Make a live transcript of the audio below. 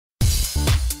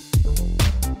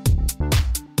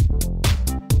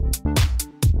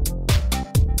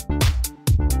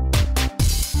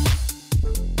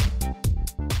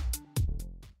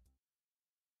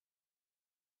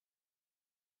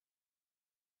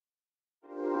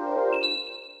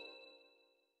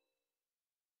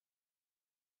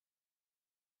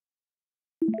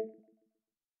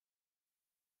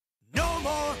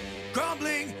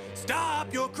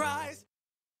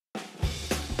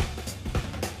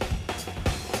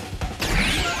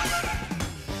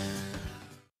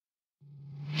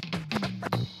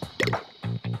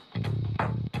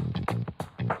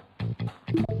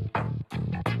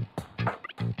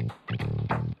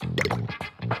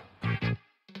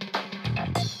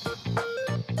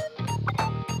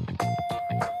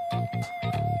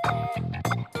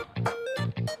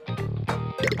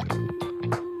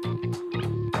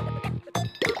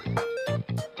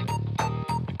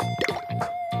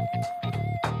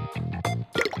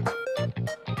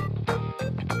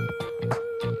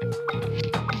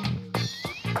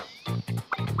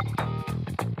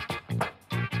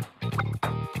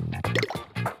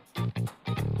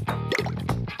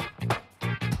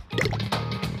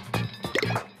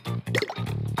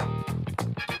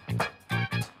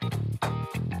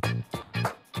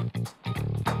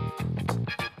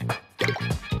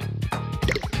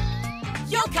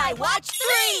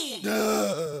3!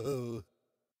 No.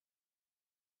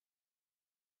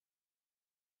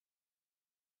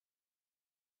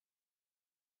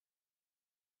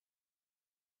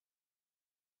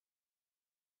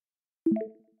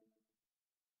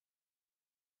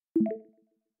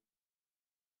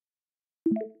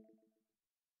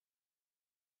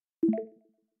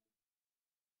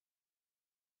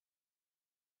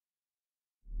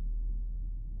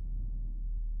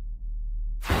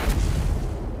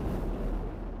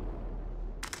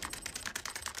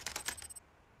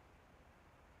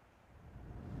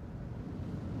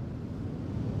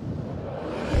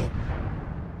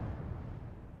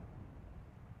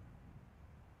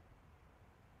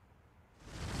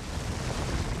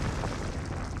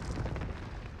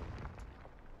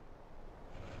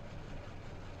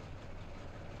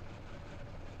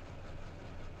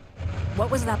 What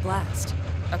was that blast?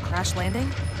 A crash landing?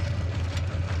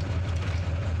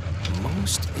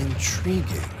 Most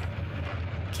intriguing.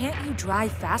 Can't you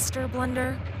drive faster,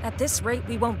 Blunder? At this rate,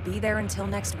 we won't be there until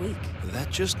next week. That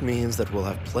just means that we'll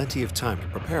have plenty of time to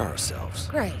prepare ourselves.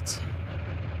 Great.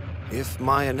 If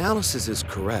my analysis is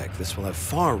correct, this will have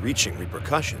far-reaching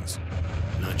repercussions.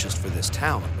 Not just for this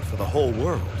town, but for the whole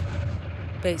world.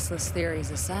 Baseless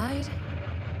theories aside,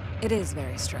 it is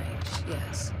very strange,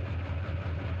 yes.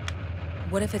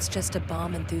 What if it's just a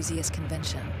bomb enthusiast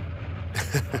convention?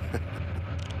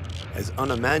 As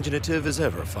unimaginative as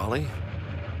ever, Folly.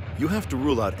 You have to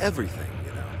rule out everything,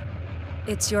 you know.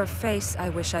 It's your face I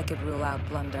wish I could rule out,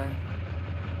 Blunder.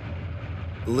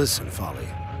 Listen, Folly.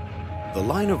 The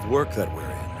line of work that we're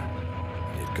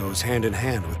in, it goes hand in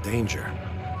hand with danger.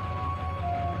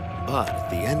 But at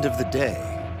the end of the day,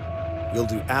 we'll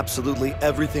do absolutely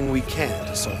everything we can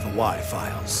to solve the Y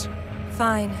files.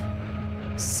 Fine.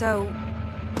 So,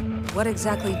 what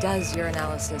exactly does your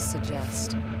analysis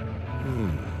suggest?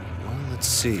 Well, let's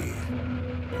see.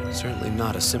 Certainly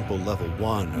not a simple level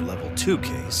 1 or level 2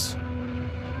 case.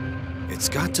 It's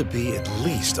got to be at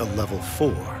least a level 4.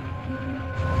 Or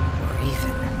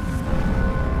even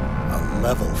a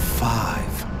level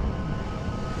 5.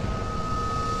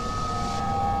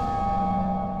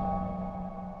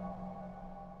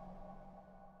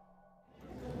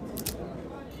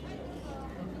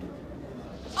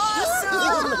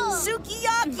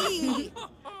 Sukiyaki!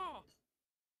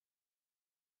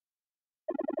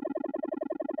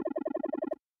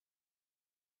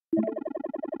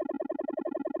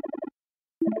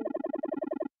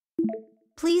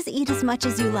 Please eat as much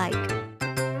as you like.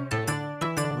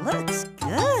 Looks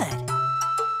good.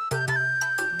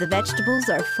 The vegetables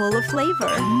are full of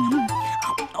flavor.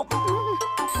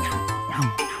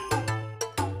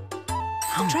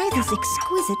 Try this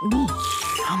exquisite meat.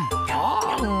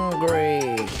 Hungry.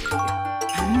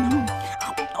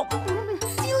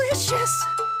 Delicious.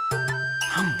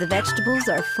 The vegetables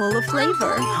are full of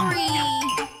flavor.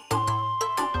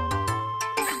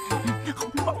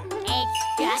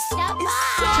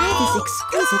 Try this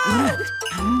exquisite meat.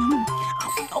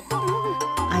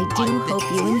 I do hope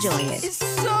you enjoy it. It's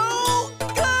so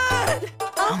good.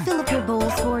 I'll fill up your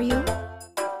bowls for you.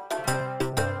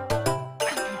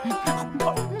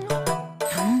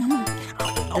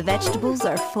 The vegetables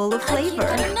are full of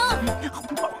flavor.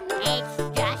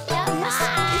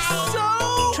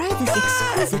 Try this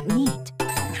exquisite meat.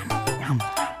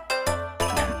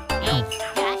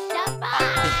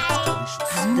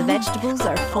 The vegetables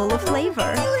are full of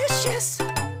flavor. Delicious.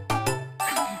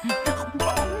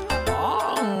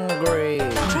 Hungry.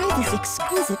 Try this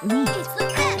exquisite meat. It's the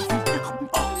best.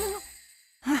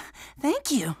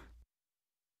 Thank you.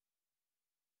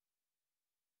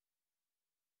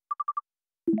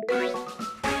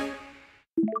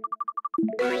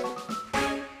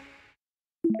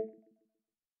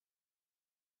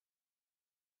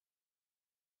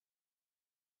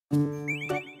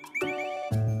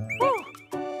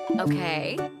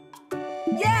 Okay.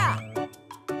 Yeah.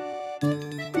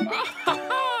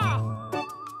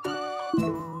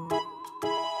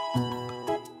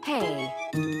 Hey.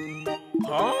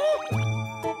 Huh?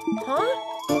 Huh?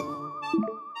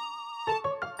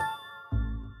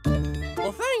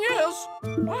 The thing is,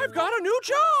 I've got a new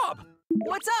job.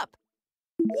 What's up?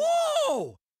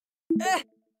 Whoa!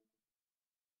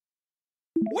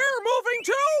 We're moving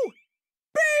to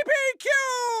BBQ!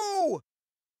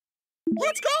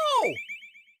 Let's go!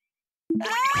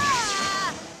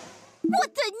 Ah!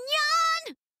 What the nyan?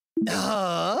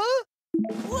 Whoa!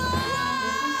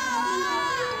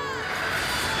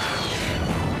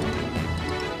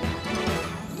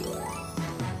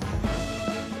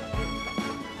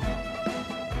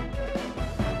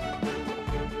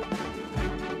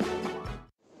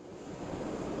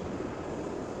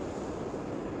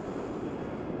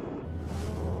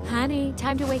 Okay,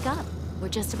 time to wake up. We're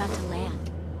just about to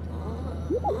land.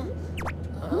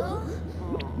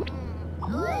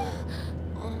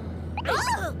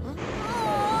 Wow!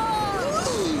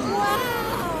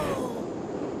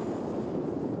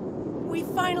 We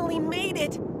finally made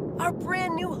it! Our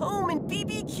brand new home in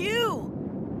BBQ!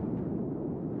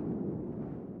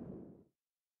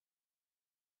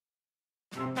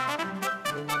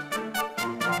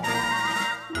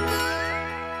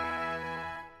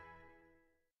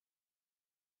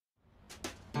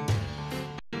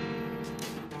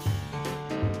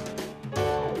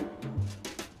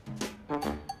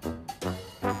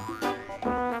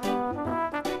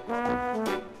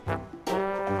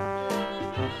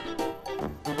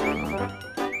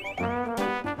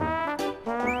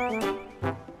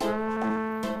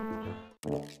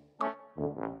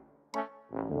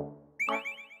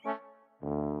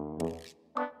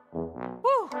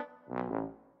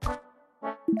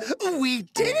 We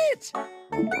did it!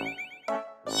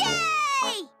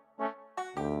 Yay!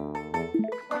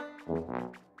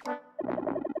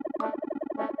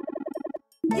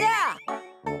 Yeah!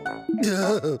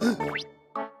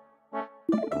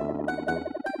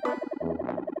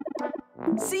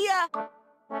 See ya!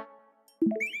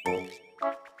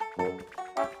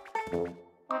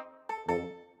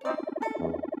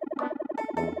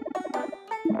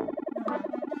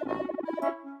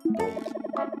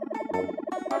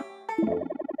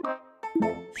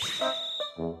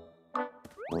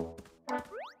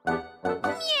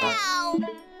 Meow!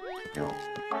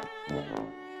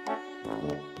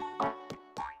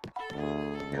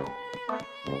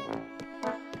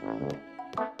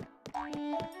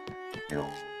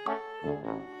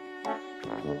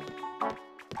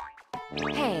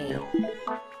 Hey,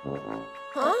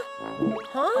 Huh?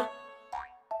 Huh?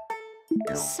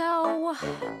 so...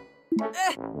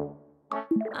 Eh,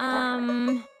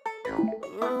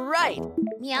 right.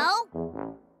 Meow?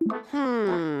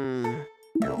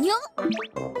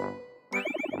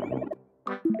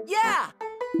 Yeah!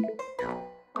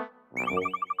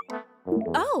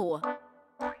 Oh!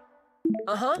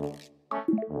 Uh-huh.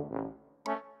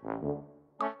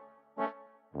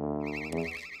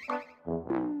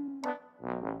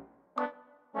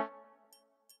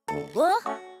 What?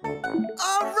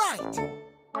 All right!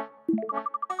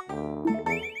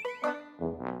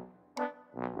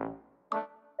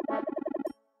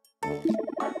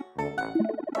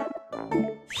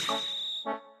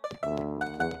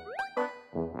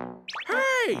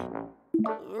 Hey!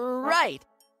 Right.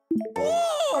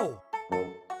 Whoa!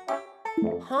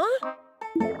 Huh?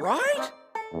 Right?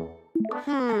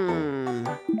 Hmm.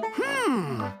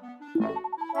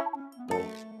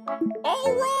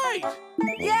 All right!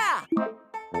 Yeah!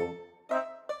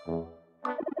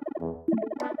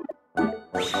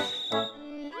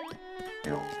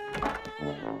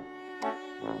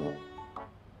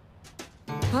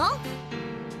 Huh?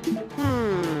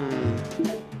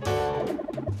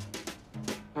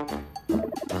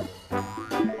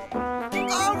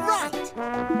 All right!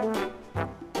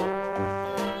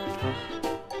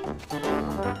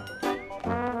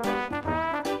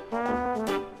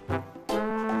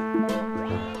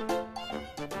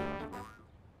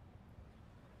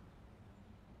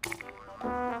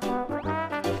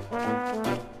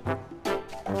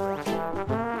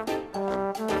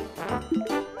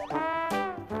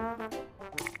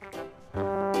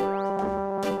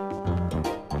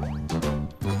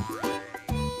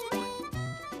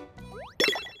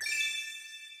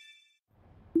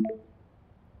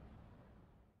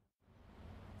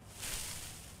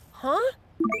 Huh?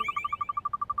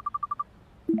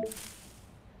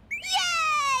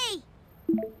 Yay!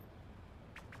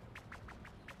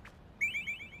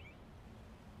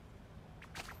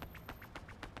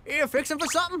 You fixing for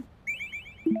something?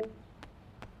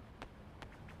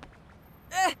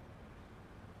 Eh,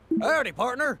 Howdy,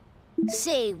 partner.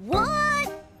 Say what?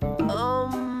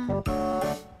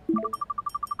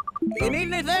 You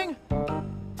need anything?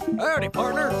 Howdy,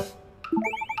 partner.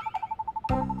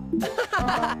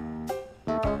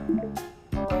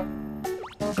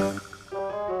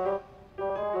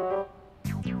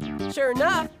 Sure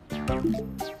enough.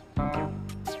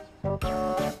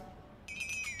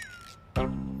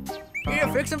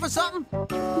 You fixing for something?